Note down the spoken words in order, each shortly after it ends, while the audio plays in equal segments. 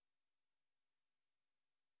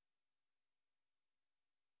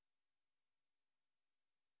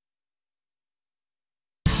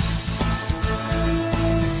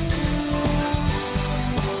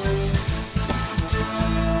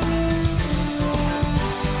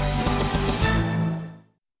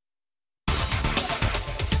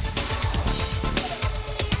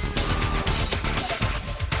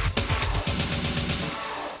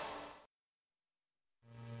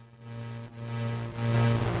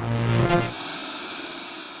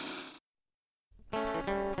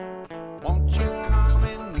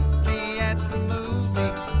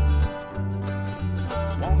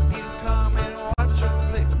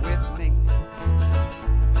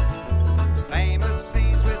drama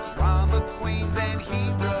scenes with drama queens and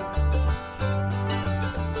heroes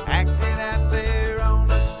acting out there on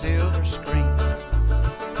the silver screen.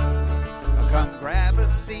 Come grab a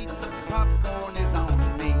seat, popcorn is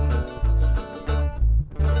on me.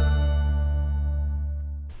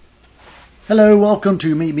 Hello, welcome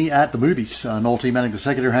to Meet Me at the Movies. Noel T. Manning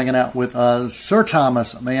II here, hanging out with Sir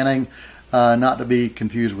Thomas Manning, not to be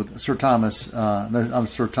confused with Sir Thomas. No, I'm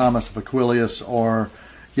Sir Thomas of Aquilius, or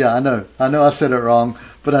I know I said it wrong,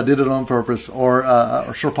 but I did it on purpose. Or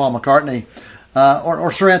Sir Paul McCartney,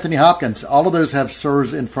 or Sir Anthony Hopkins. All of those have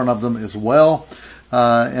sirs in front of them as well.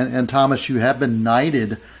 And Thomas, you have been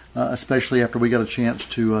knighted, especially after we got a chance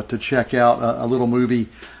to check out a little movie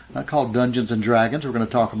called Dungeons and Dragons. We're going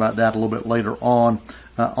to talk about that a little bit later on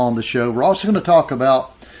the show. We're also going to talk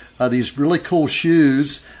about these really cool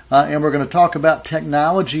shoes, and we're going to talk about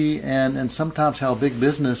technology and sometimes how big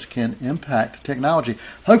business can impact technology.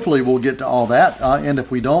 Hopefully we'll get to all that, and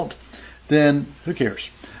if we don't, then who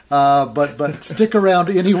cares? But stick around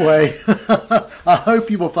anyway. I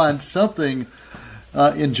hope you will find something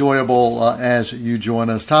enjoyable as you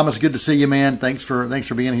join us. Thomas, good to see you, man. Thanks for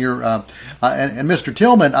being here. And Mr.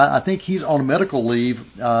 Tillman, I think he's on medical leave,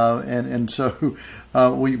 and so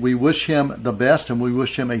we wish him the best, and we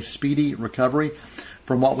wish him a speedy recovery.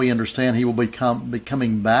 From what we understand, he will be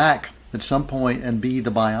coming back at some point and be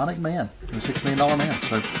the Bionic Man, the $6 Million Man.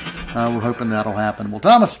 So we're hoping that'll happen. Well,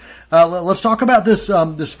 Thomas, let's talk about this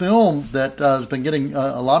film that has been getting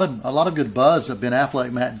a lot of good buzz. Ben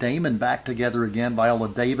Affleck, Matt Damon back together again, Viola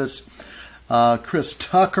Davis, Chris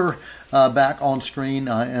Tucker back on screen,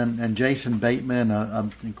 and Jason Bateman,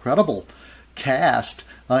 an incredible cast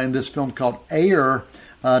in this film called Air,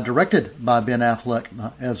 directed by Ben Affleck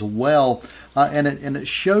as well. And it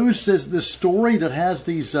shows this story that has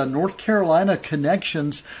these North Carolina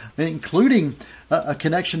connections, including a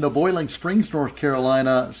connection to Boiling Springs, North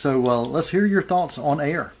Carolina. So let's hear your thoughts on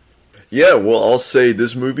Air. Yeah, well, I'll say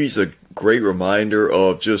this movie's a great reminder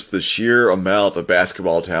of just the sheer amount of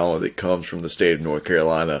basketball talent that comes from the state of North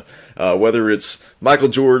Carolina. Whether it's Michael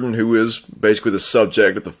Jordan, who is basically the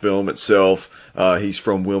subject of the film itself. He's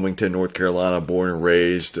from Wilmington, North Carolina, born and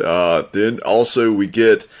raised. Then also we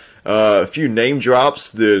get a few name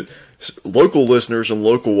drops that local listeners and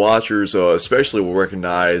local watchers especially will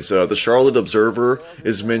recognize. The Charlotte Observer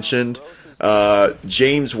is mentioned.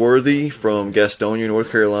 James Worthy from Gastonia,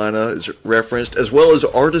 North Carolina is referenced, as well as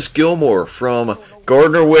Artis Gilmore from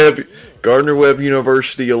Gardner-Webb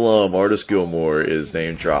University alum. Artis Gilmore is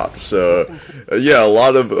name dropped. So, a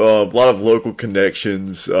lot of local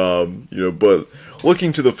connections. But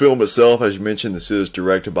looking to the film itself, as you mentioned, this is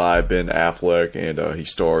directed by Ben Affleck, and he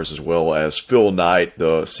stars as well as Phil Knight,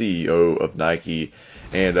 the CEO of Nike.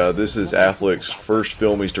 And this is Affleck's first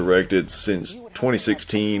film he's directed since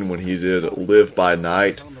 2016 when he did Live by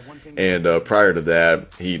Night. And prior to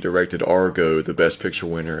that, he directed Argo, the Best Picture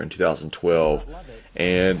winner, in 2012.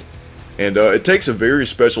 And it takes a very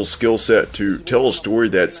special skill set to tell a story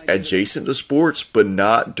that's adjacent to sports, but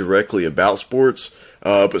not directly about sports,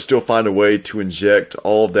 but still find a way to inject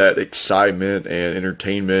all of that excitement and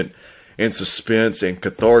entertainment and suspense and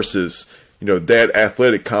catharsis, that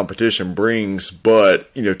athletic competition brings,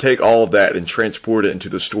 but, take all of that and transport it into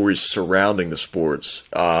the stories surrounding the sports.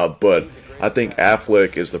 But I think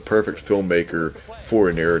Affleck is the perfect filmmaker for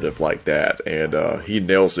a narrative like that, and he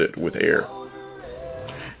nails it with Air.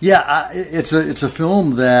 Yeah, it's a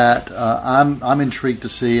film that I'm intrigued to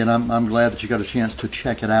see, and I'm glad that you got a chance to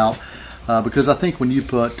check it out, because I think when you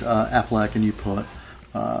put Affleck and you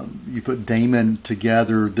put Damon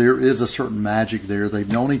together, there is a certain magic there. They've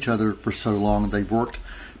known each other for so long, they've worked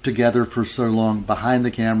together for so long behind the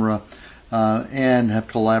camera, and have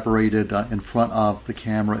collaborated in front of the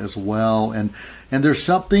camera as well. And there's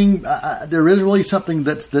something, there is really something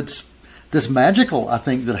that's magical, I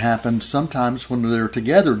think, that happens sometimes when they're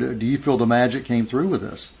together. Do you feel the magic came through with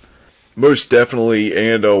this? Most definitely,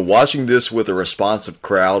 and watching this with a responsive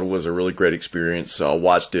crowd was a really great experience. I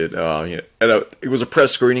watched it, it was a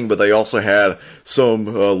press screening, but they also had some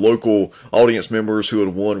local audience members who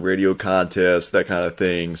had won radio contests, that kind of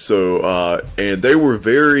thing. So, and they were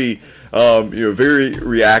very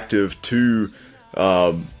reactive to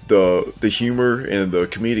the humor and the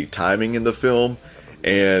comedic timing in the film.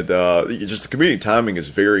 And just the comedic timing is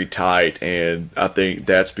very tight, and I think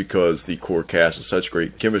that's because the core cast has such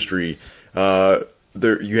great chemistry.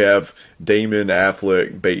 There you have Damon,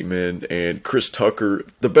 Affleck, Bateman, and Chris Tucker.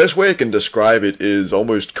 The best way I can describe it is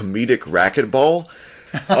almost comedic racquetball.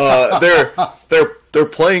 They're they're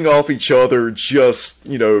playing off each other just,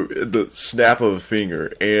 the snap of a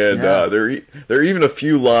finger. And there are even a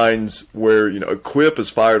few lines where, a quip is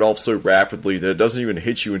fired off so rapidly that it doesn't even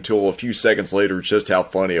hit you until a few seconds later just how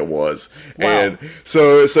funny it was. Wow. And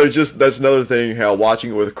so just that's another thing, how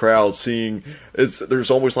watching it with a crowd, seeing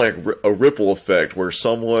there's almost like a ripple effect where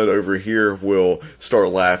someone over here will start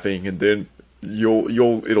laughing, and then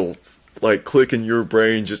it'll like click in your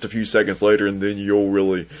brain just a few seconds later, and then you'll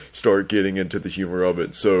really start getting into the humor of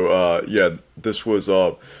it. So this was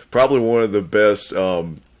probably one of the best.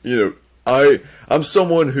 I'm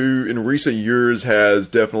someone who in recent years has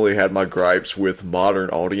definitely had my gripes with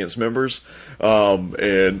modern audience members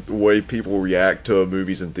and the way people react to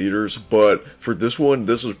movies in theaters. But for this one,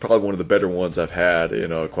 this was probably one of the better ones I've had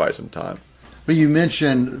in quite some time. But you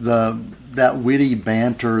mentioned that witty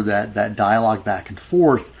banter, that dialogue back and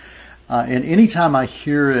forth. And anytime I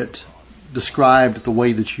hear it described the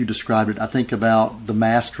way that you described it, I think about the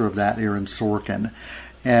master of that, Aaron Sorkin.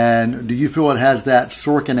 And do you feel it has that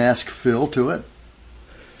Sorkin-esque feel to it?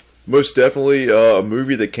 Most definitely. A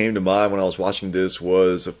movie that came to mind when I was watching this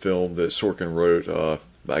was a film that Sorkin wrote,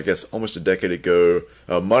 I guess almost a decade ago,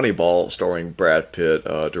 Moneyball, starring Brad Pitt,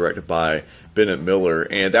 directed by Bennett Miller.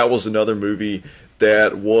 And that was another movie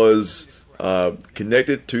that was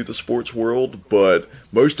connected to the sports world, but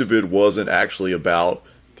most of it wasn't actually about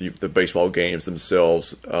the baseball games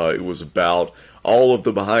themselves. It was about all of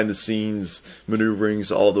the behind-the-scenes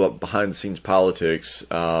maneuverings, all the behind-the-scenes politics,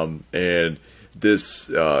 and this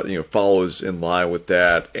follows in line with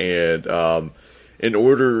that. And in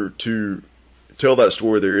order to tell that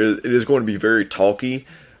story, it is going to be very talky,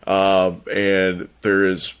 and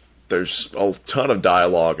there's a ton of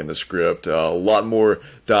dialogue in the script, a lot more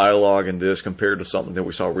dialogue in this compared to something that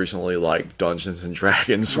we saw recently like Dungeons and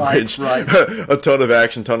Dragons, which a ton of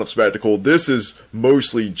action, ton of spectacle. This is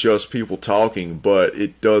mostly just people talking, but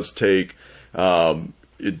it does take a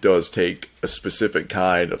specific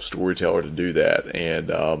kind of storyteller to do that. And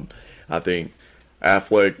I think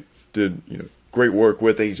Affleck did great work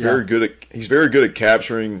with it. He's very good at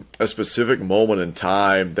capturing a specific moment in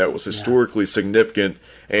time that was historically significant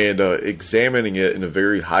and examining it in a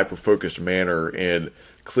very hyper-focused manner and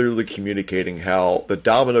clearly communicating how the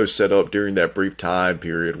dominoes set up during that brief time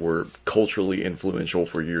period were culturally influential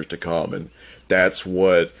for years to come. And that's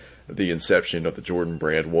what the inception of the Jordan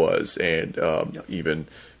brand was. And even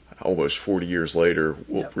almost 40 years later,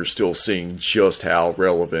 we're still seeing just how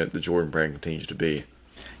relevant the Jordan brand continues to be.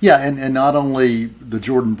 Yeah, and not only the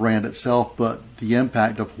Jordan brand itself, but the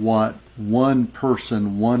impact of what one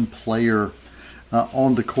person, one player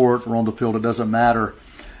on the court or on the field, it doesn't matter,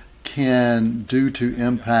 can do to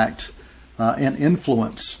impact and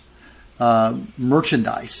influence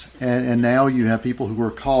merchandise. And now you have people who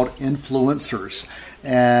are called influencers.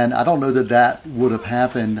 And I don't know that would have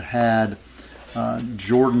happened had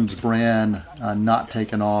Jordan's brand not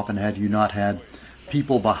taken off and had you not had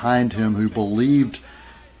people behind him who believed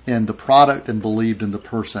in the product and believed in the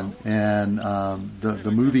person. And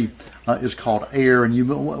the movie is called Air. And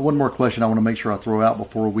one more question I want to make sure I throw out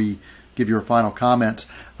before we give your final comments.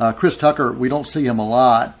 Chris Tucker, we don't see him a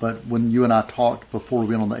lot, but when you and I talked before we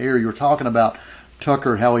went on the air, you were talking about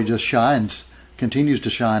Tucker, how he just continues to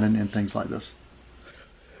shine in things like this.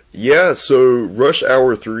 Yeah, so Rush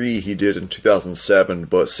Hour 3 he did in 2007,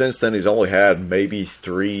 but since then he's only had maybe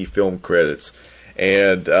 3 film credits.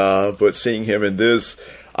 And but seeing him in this,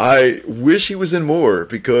 I wish he was in more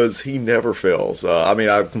because he never fails. I mean,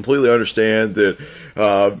 I completely understand that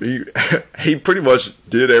he pretty much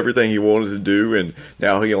did everything he wanted to do, and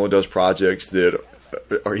now he only does projects that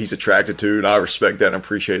he's attracted to, and I respect that and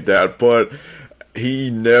appreciate that. But he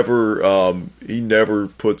never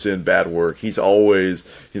puts in bad work. He's always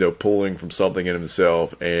pulling from something in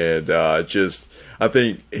himself, and I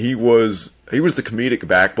think he was the comedic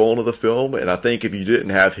backbone of the film, and I think if you didn't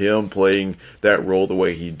have him playing that role the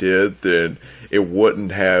way he did, then it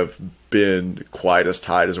wouldn't have been quite as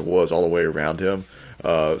tight as it was all the way around him.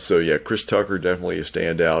 So yeah, Chris Tucker definitely a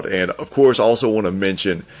standout, and of course also want to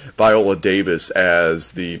mention Viola Davis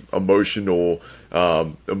as the emotional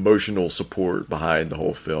support behind the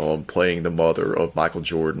whole film, playing the mother of Michael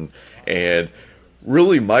Jordan. And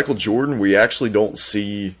really, Michael Jordan, we actually don't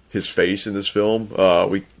see his face in this film.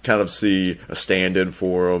 We kind of see a stand-in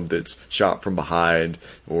for him that's shot from behind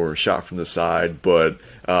or shot from the side. But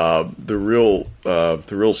the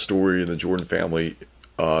real story in the Jordan family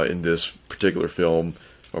in this particular film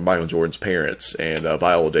are Michael Jordan's parents, and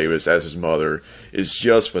Viola Davis as his mother is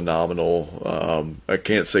just phenomenal. I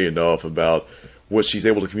can't say enough about what she's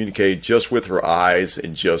able to communicate just with her eyes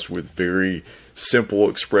and just with very simple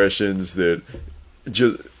expressions that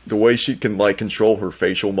just the way she can like control her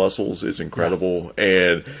facial muscles is incredible. Yeah.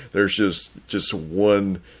 And there's just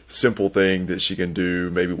one simple thing that she can do,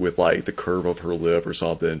 maybe with like the curve of her lip or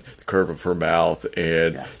something, the curve of her mouth,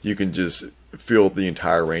 and you can just feel the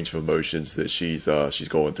entire range of emotions that she's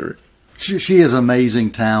going through. She is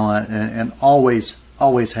amazing talent, and always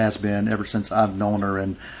has been ever since I've known her,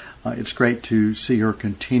 and it's great to see her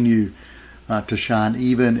continue to shine,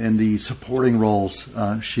 even in the supporting roles.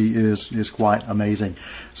 She is quite amazing.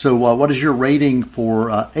 So, what is your rating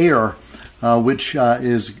for Air? Which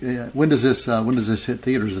is when does this hit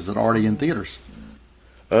theaters? Is it already in theaters?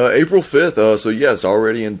 April 5th. So yeah, it's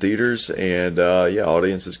already in theaters, and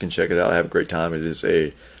audiences can check it out. Have a great time. It is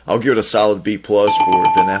I'll give it a solid B+ for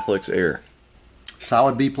Ben Affleck's Air.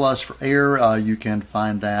 Solid B+ for Air. You can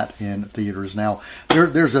find that in theaters. Now,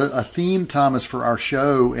 there's a theme, Thomas, for our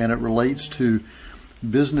show, and it relates to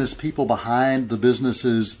business people behind the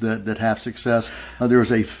businesses that have success.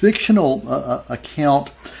 There's a fictional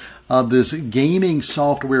account of this gaming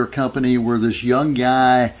software company where this young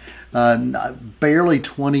guy, barely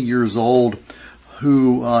 20 years old,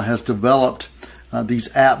 who has developed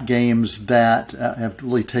these app games that have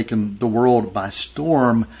really taken the world by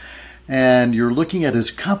storm. And you're looking at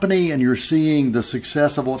his company and you're seeing the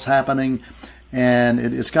success of what's happening. And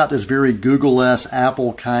it's got this very Google-esque,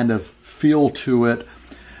 Apple kind of feel to it.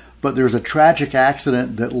 But there's a tragic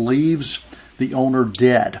accident that leaves the owner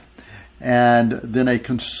dead. And then a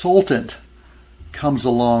consultant comes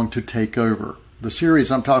along to take over. The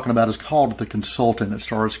series I'm talking about is called The Consultant. It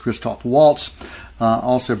stars Christoph Waltz,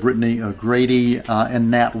 also Brittany O'Grady,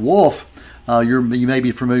 and Nat Wolff. You may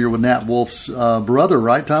be familiar with Nat Wolff's brother,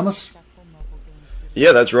 right, Thomas?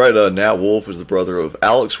 Yeah, that's right. Nat Wolff is the brother of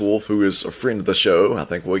Alex Wolff, who is a friend of the show. I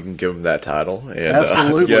think we can give him that title. And,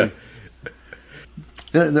 absolutely.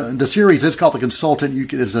 The series is called The Consultant. You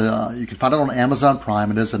can find it on Amazon Prime.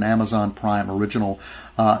 It is an Amazon Prime original.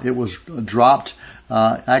 It was dropped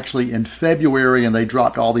actually in February, and they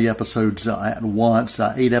dropped all the episodes at once,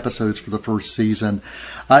 8 episodes for the first season.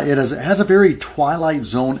 It has a very Twilight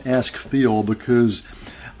Zone-esque feel because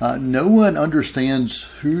no one understands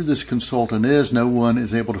who this consultant is. No one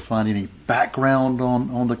is able to find any background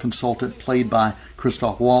on the consultant, played by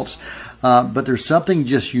Christoph Waltz. But there's something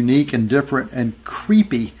just unique and different and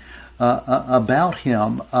creepy about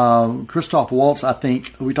him. Christoph Waltz, I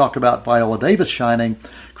think, we talk about Viola Davis shining.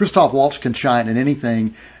 Christoph Waltz can shine in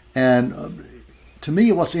anything. And to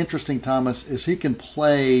me, what's interesting, Thomas, is he can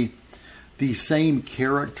play the same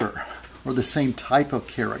character, or the same type of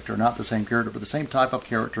character, not the same character, but the same type of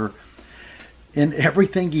character in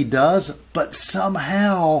everything he does, but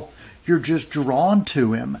somehow you're just drawn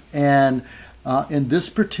to him. And in this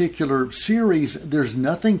particular series, there's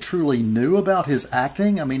nothing truly new about his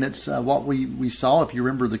acting. I mean, it's what we saw, if you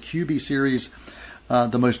remember the QB series,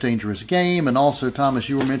 The Most Dangerous Game, and also, Thomas,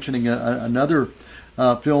 you were mentioning another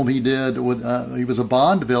film he did with, he was a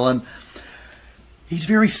Bond villain. He's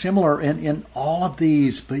very similar in all of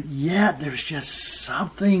these, but yet there's just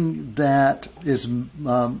something that is,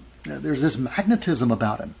 there's this magnetism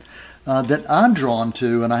about him that I'm drawn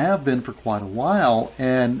to, and I have been for quite a while,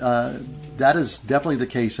 and that is definitely the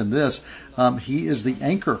case in this. He is the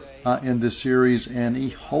anchor in this series, and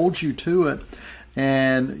he holds you to it,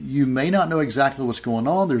 and you may not know exactly what's going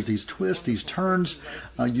on. There's these twists, these turns.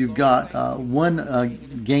 You've got one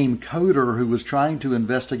game coder who was trying to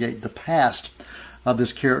investigate the past of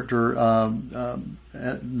this character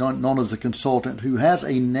known as the Consultant, who has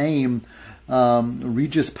a name,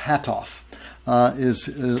 Regis Patoff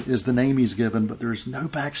is the name he's given, but there's no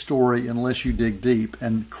backstory unless you dig deep.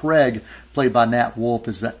 And Craig, played by Nat Wolff,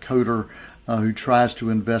 is that coder who tries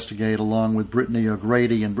to investigate along with Brittany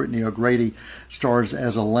O'Grady, and Brittany O'Grady stars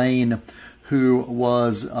as Elaine, who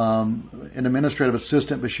was an administrative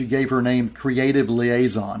assistant, but she gave her name Creative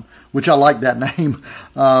Liaison, which I like that name.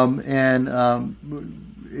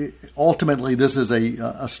 Ultimately, this is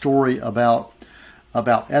a story about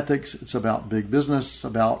ethics. It's about big business. It's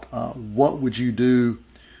about what would you do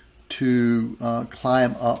to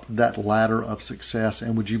climb up that ladder of success,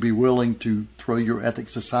 and would you be willing to throw your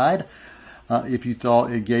ethics aside if you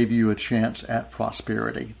thought it gave you a chance at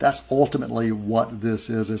prosperity? That's ultimately what this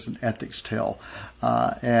is. It's an ethics tale,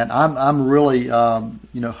 and I'm really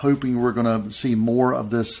hoping we're going to see more of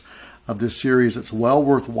this series. It's well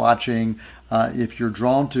worth watching if you're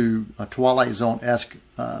drawn to Twilight Zone-esque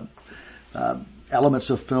elements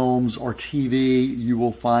of films or TV. You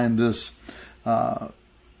will find this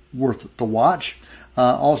worth the watch.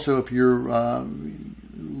 Also, if you're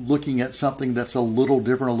looking at something that's a little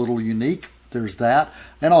different, a little unique, there's that.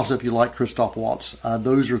 And also, if you like Christoph Waltz,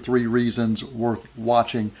 those are 3 reasons worth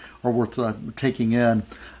watching or worth taking in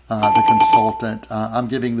The Consultant. I'm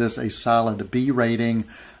giving this a solid B rating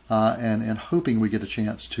and hoping we get a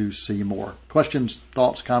chance to see more. Questions,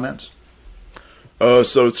 thoughts, comments?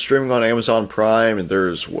 So it's streaming on Amazon Prime, and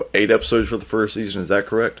there's 8 episodes for the first season. Is that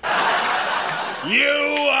correct?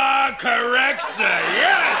 You are correct, sir.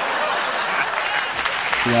 Yes!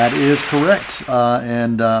 That is correct.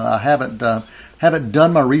 And I haven't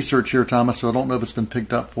done my research here, Thomas, so I don't know if it's been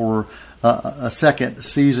picked up for a second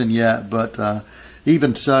season yet. But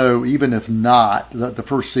even so, even if not, the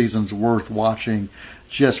first season's worth watching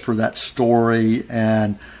just for that story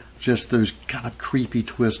and just those kind of creepy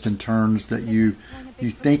twists and turns that you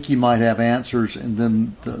think you might have answers, and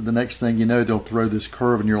then the next thing you know, they'll throw this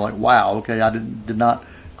curve, and you're like, wow, okay, I did not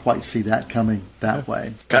quite see that coming that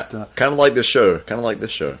way. Kind of like this show.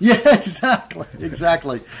 Yeah,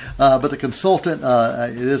 exactly. But The Consultant,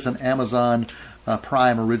 it is an Amazon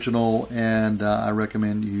Prime original, and I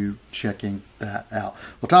recommend you checking that out.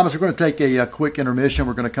 Well, Thomas, we're going to take a quick intermission.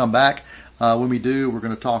 We're going to come back. When we do, we're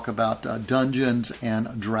going to talk about Dungeons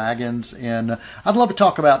and Dragons, and I'd love to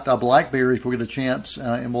talk about BlackBerry if we get a chance,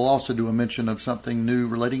 and we'll also do a mention of something new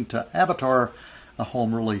relating to Avatar, a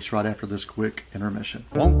home release, right after this quick intermission.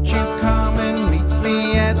 Won't you come and meet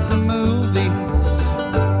me at the movies?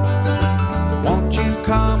 Won't you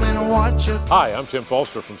come and watch a... Hi, I'm Tim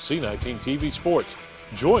Foster from C19 TV Sports.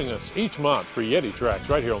 Join us each month for Yeti Tracks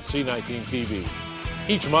right here on C19 TV.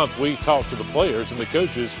 Each month we talk to the players and the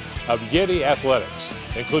coaches of Yeti Athletics,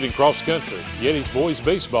 including cross country, Yeti's boys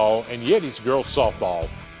baseball, and Yeti's girls softball.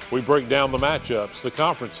 We break down the matchups, the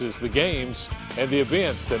conferences, the games, and the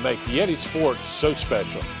events that make Yeti sports so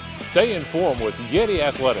special. Stay informed with Yeti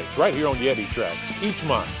Athletics right here on Yeti Tracks each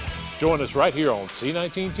month. Join us right here on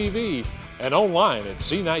C19 TV and online at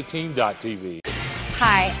c19.tv.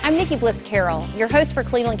 Hi, I'm Nikki Bliss Carroll, your host for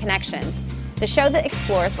Cleveland Connections, the show that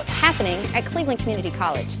explores what's happening at Cleveland Community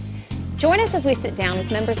College. Join us as we sit down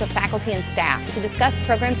with members of faculty and staff to discuss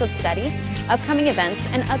programs of study, upcoming events,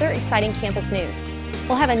 and other exciting campus news.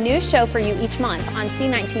 We'll have a new show for you each month on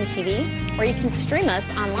C19 TV, or you can stream us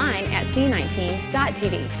online at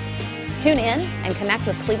c19.tv. Tune in and connect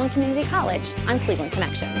with Cleveland Community College on Cleveland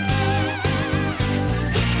Connections.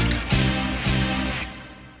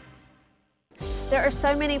 There are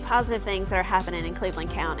so many positive things that are happening in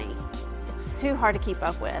Cleveland County. It's too hard to keep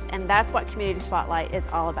up with, and that's what Community Spotlight is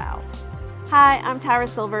all about. Hi, I'm Tyra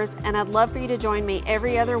Silvers, and I'd love for you to join me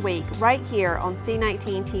every other week right here on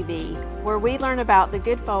C19 TV, where we learn about the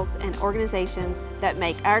good folks and organizations that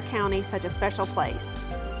make our county such a special place.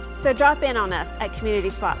 So drop in on us at Community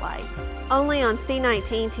Spotlight, only on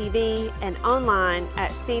C19 TV and online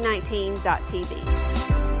at c19.tv.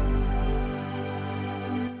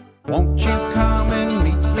 Won't you come and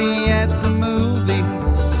meet me at the movies?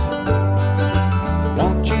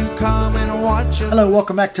 Won't you come and watch a... Hello,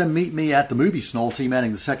 welcome back to Meet Me at the Movies. Noel T.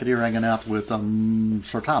 Manning II here, hanging out with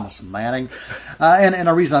Sir Thomas Manning. And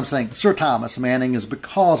the reason I'm saying Sir Thomas Manning is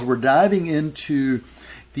because we're diving into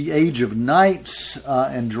the age of knights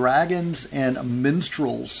and dragons and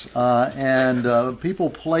minstrels and people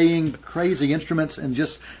playing crazy instruments and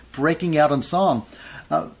just breaking out in song.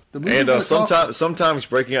 And sometimes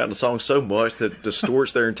breaking out in a song so much that it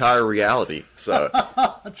distorts their entire reality. So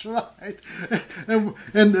that's right. And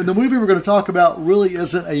the movie we're going to talk about really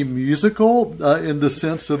isn't a musical in the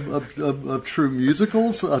sense of true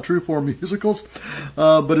musicals, true form musicals,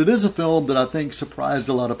 but it is a film that I think surprised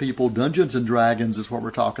a lot of people. Dungeons and Dragons is what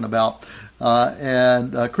we're talking about.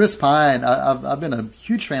 And Chris Pine, I've been a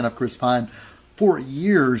huge fan of Chris Pine for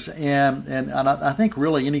years, and I think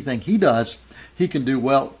really anything he does, he can do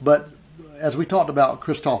well. But as we talked about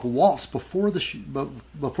Christoph Waltz before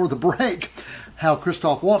the break, how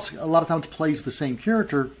Christoph Waltz a lot of times plays the same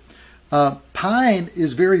character. Pine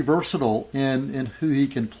is very versatile in who he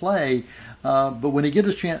can play, but when he gets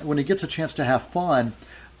a chance to have fun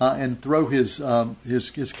and throw his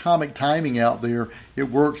comic timing out there, it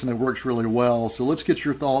works, and it works really well. So let's get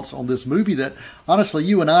your thoughts on this movie that, honestly,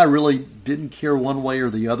 you and I really didn't care one way or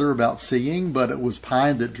the other about seeing, but it was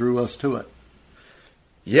Pine that drew us to it.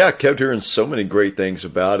 Yeah, I kept hearing so many great things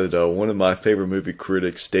about it. One of my favorite movie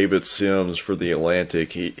critics, David Sims for The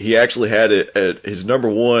Atlantic, he actually had it at his number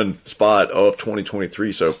one spot of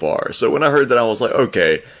 2023 so far. So when I heard that, I was like,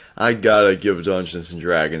 okay, I gotta give Dungeons and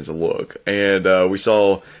Dragons a look. And we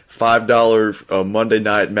saw $5 Monday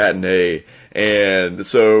night matinee, and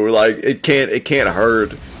so we're like, it can't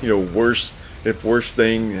hurt. If worst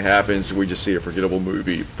thing happens, we just see a forgettable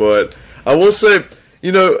movie. But I will say,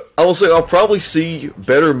 You know, I will say I'll probably see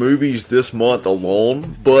better movies this month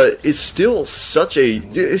alone, but it's still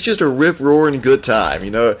it's just a rip-roaring good time, you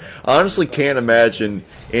know. I honestly can't imagine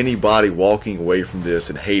anybody walking away from this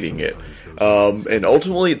and hating it. And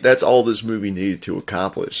ultimately, that's all this movie needed to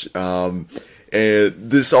accomplish. And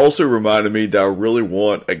this also reminded me that I really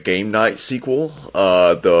want a Game Night sequel.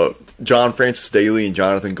 The John Francis Daly and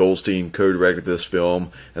Jonathan Goldstein co-directed this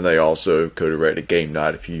film, and they also co-directed Game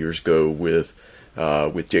Night a few years ago with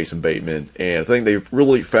Jason Bateman, and I think they've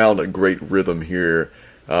really found a great rhythm here.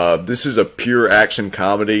 This is a pure action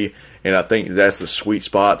comedy, and I think that's the sweet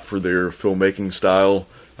spot for their filmmaking style.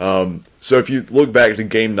 So if you look back to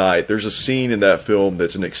Game Night, there's a scene in that film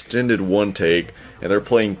that's an extended one take, and they're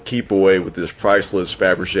playing keep away with this priceless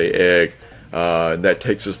Fabergé egg, and that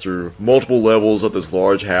takes us through multiple levels of this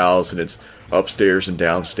large house, and it's upstairs and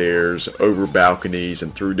downstairs, over balconies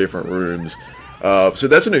and through different rooms. So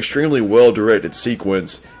that's an extremely well-directed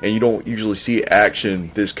sequence, and you don't usually see action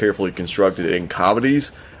this carefully constructed in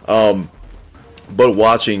comedies. But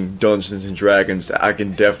watching Dungeons and Dragons, I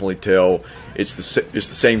can definitely tell it's the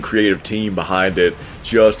same creative team behind it,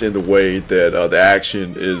 just in the way that the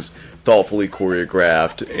action is thoughtfully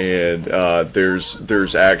choreographed, and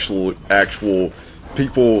there's actual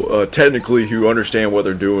people technically who understand what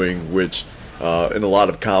they're doing, which in a lot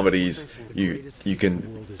of comedies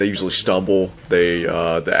they usually stumble.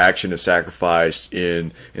 The action is sacrificed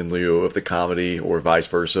in lieu of the comedy, or vice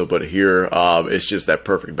versa. But here, it's just that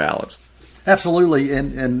perfect balance. Absolutely,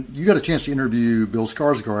 and you got a chance to interview Bill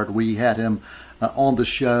Skarsgård. We had him on the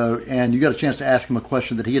show, and you got a chance to ask him a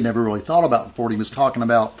question that he had never really thought about before. He was talking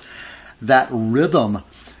about that rhythm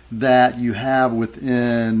that you have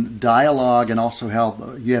within dialogue, and also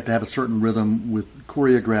how you have to have a certain rhythm with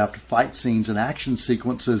choreographed fight scenes and action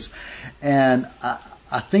sequences. And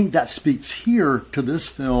I think that speaks here to this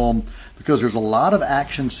film, because there's a lot of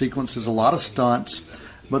action sequences, a lot of stunts,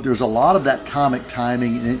 but there's a lot of that comic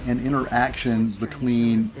timing and interaction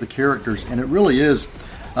between the characters. And it really is,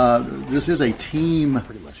 this is a teen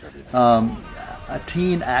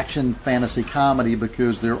action fantasy comedy,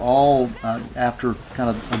 because they're all after kind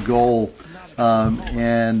of a goal.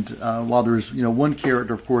 And while there's one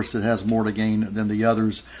character, of course, that has more to gain than the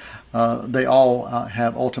others, they all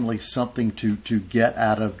have ultimately something to get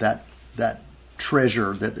out of that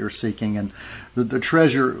treasure that they're seeking. And the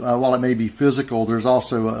treasure, while it may be physical, there's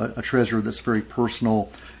also a treasure that's very personal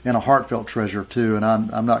and a heartfelt treasure too. And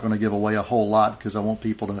I'm not going to give away a whole lot, because I want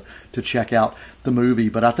people to check out the movie.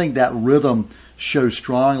 But I think that rhythm shows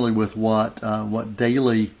strongly with what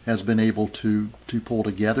Daly has been able to pull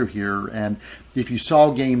together here. And if you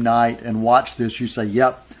saw Game Night and watched this, you say,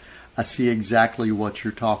 "Yep, I see exactly what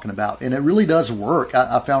you're talking about." And it really does work.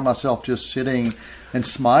 I found myself just sitting and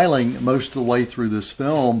smiling most of the way through this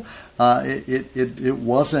film. It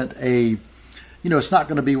wasn't a, it's not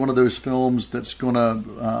going to be one of those films that's I'm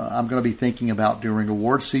going to be thinking about during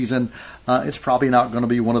award season. It's probably not going to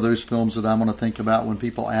be one of those films that I'm going to think about when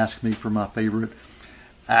people ask me for my favorite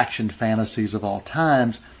action fantasies of all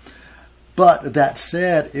times. But that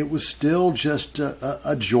said, it was still just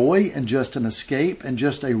a joy and just an escape and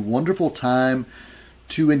just a wonderful time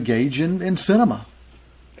to engage in cinema.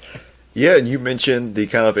 Yeah, and you mentioned the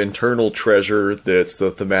kind of internal treasure that's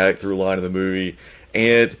the thematic through line of the movie.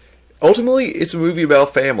 And ultimately, it's a movie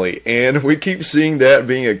about family. And we keep seeing that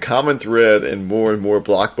being a common thread in more and more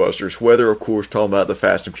blockbusters, whether, of course, talking about the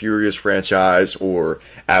Fast and Furious franchise or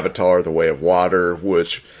Avatar: The Way of Water,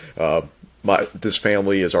 which this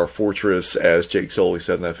family is our fortress, as Jake Sully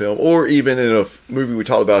said in that film, or even in a movie we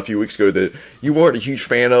talked about a few weeks ago that you weren't a huge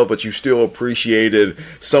fan of, but you still appreciated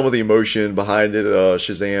some of the emotion behind it,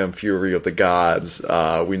 Shazam! Fury of the Gods.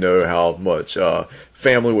 We know how much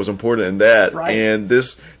family was important in that. Right. And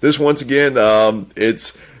this once again,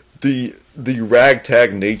 it's the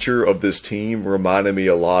ragtag nature of this team reminded me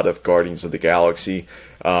a lot of Guardians of the Galaxy.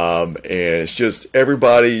 And it's just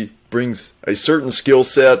everybody brings a certain skill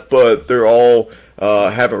set, but they're all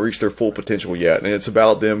haven't reached their full potential yet. And it's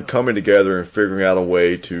about them coming together and figuring out a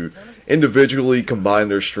way to individually combine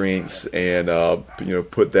their strengths and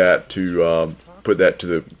put that to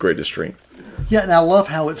the greatest strength. Yeah, and I love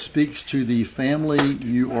how it speaks to the family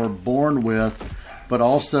you are born with, but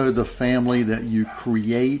also the family that you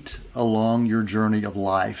create along your journey of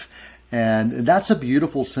life. And that's a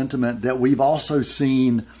beautiful sentiment that we've also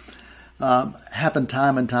seen happen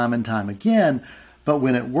time and time and time again. But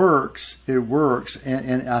when it works, it works.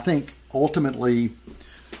 And I think ultimately,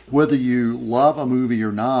 whether you love a movie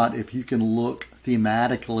or not, if you can look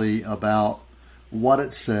thematically about what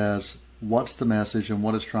it says, what's the message, and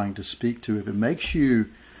what it's trying to speak to, if it makes you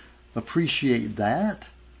appreciate that,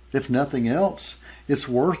 if nothing else, it's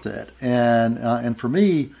worth it. And for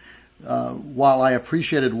me, while I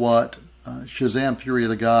appreciated what Shazam! Fury of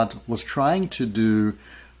the Gods was trying to do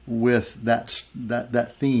with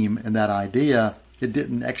that theme and that idea, it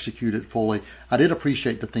didn't execute it fully. I did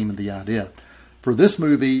appreciate the theme and the idea. For this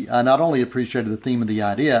movie, I not only appreciated the theme and the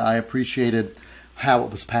idea, I appreciated how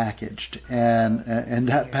it was packaged, and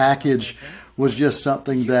that package was just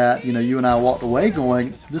something that you and I walked away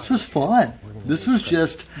going, this was fun. This was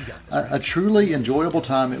just a truly enjoyable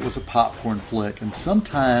time. It was a popcorn flick, and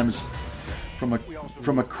sometimes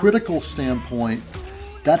from a critical standpoint,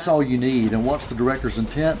 that's all you need. And what's the director's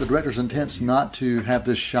intent? The director's intent's not to have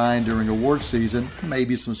this shine during award season,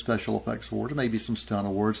 maybe some special effects awards, maybe some stunt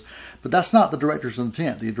awards, but that's not the director's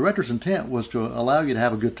intent. The director's intent was to allow you to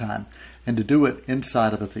have a good time and to do it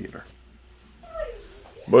inside of a theater.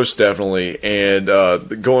 Most definitely. And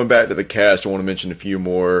going back to the cast, I want to mention a few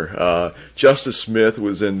more. Justice Smith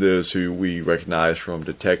was in this, who we recognized from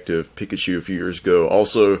Detective Pikachu a few years ago.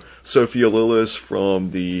 Also, Sophia Lillis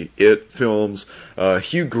from the It films.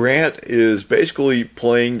 Hugh Grant is basically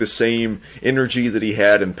playing the same energy that he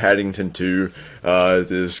had in Paddington 2.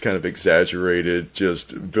 This kind of exaggerated,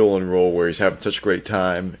 just villain role where he's having such a great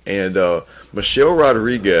time. And Michelle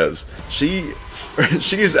Rodriguez, she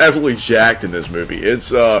is absolutely jacked in this movie.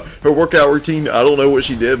 It's her workout routine. I don't know what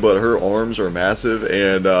she did, but her arms are massive.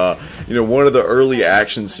 And one of the early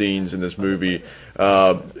action scenes in this movie,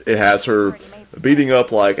 it has her beating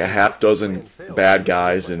up like a half dozen bad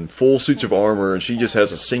guys in full suits of armor, and she just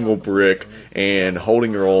has a single brick and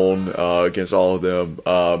holding her own against all of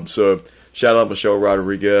them. So shout out Michelle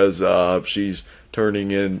Rodriguez. She's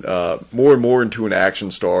turning in more and more into an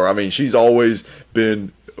action star. I mean, she's always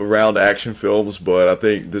been around action films, but I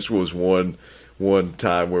think this was one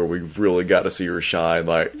time where we really got to see her shine.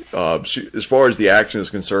 Like, as far as the action is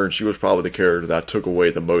concerned, she was probably the character that I took away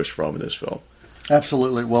the most from in this film.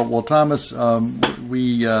 Absolutely. Well, Thomas,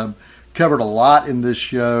 we covered a lot in this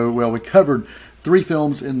show. Well, we covered 3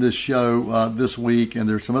 films in this show this week, and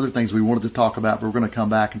there's some other things we wanted to talk about, but we're going to come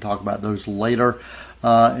back and talk about those later,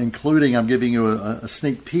 including I'm giving you a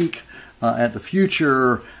sneak peek at the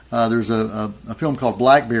future. There's a film called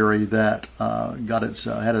Blackberry that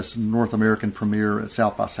had its North American premiere at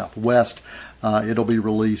South by Southwest. It'll be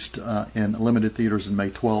released in limited theaters in May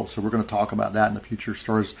 12th, so we're going to talk about that in the future.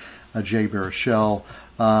 Stars Jay Baruchel.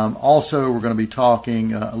 Also, we're going to be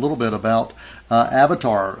talking a little bit about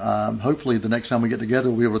Avatar. Hopefully, the next time we get together,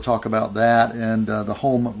 we'll be able to talk about that and the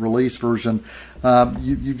home release version.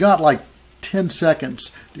 You got like 10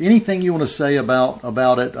 seconds. Anything you want to say about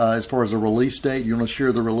it as far as the release date? You want to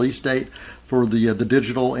share the release date for the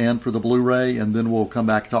digital and for the Blu-ray, and then we'll come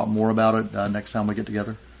back and talk more about it next time we get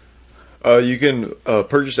together? You can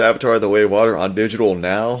purchase Avatar: The Way of Water on digital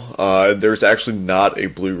now. There's actually not a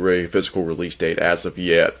Blu-ray physical release date as of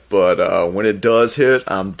yet, but when it does hit,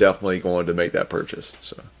 I'm definitely going to make that purchase.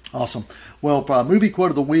 So awesome. Well, movie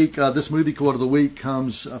quote of the week. This movie quote of the week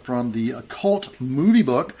comes from the Cult Movie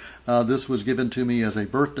Book. This was given to me as a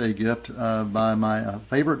birthday gift by my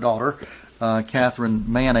favorite daughter, Catherine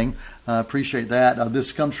Manning. Appreciate that.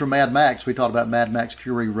 This comes from Mad Max. We talked about Mad Max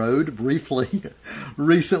Fury Road briefly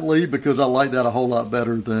recently because I like that a whole lot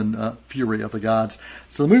better than Fury of the Gods.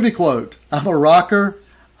 So the movie quote, I'm a rocker,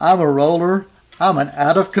 I'm a roller, I'm an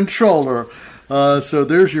out-of-controller. So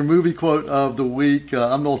there's your movie quote of the week.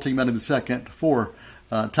 I'm Noel T. Manning II for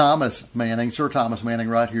Thomas Manning, Sir Thomas Manning,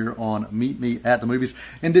 right here on Meet Me at the Movies.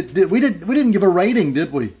 And we didn't give a rating,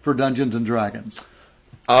 did we, for Dungeons and Dragons?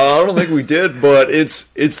 I don't think we did, but it's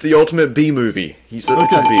the ultimate B movie. He said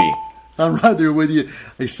it's a B. I'm right there with you.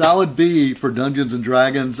 A solid B for Dungeons and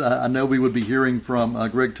Dragons. I know we would be hearing from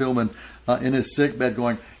Greg Tillman in his sickbed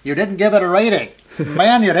going, you didn't give it a rating.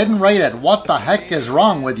 Man, you didn't rate it. What the heck is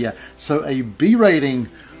wrong with you? So a B rating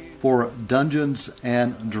for Dungeons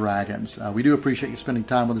and Dragons. We do appreciate you spending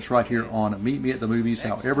time with us right here on Meet Me at the Movies,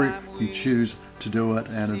 however you choose to do it.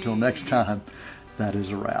 And until next time, that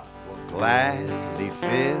is a wrap. Gladly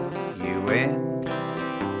fill you in.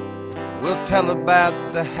 We'll tell about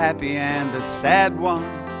the happy and the sad ones.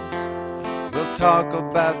 We'll talk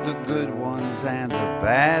about the good ones and the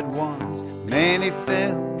bad ones. Many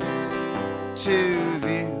films to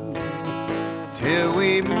view till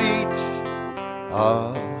we meet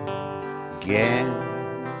again.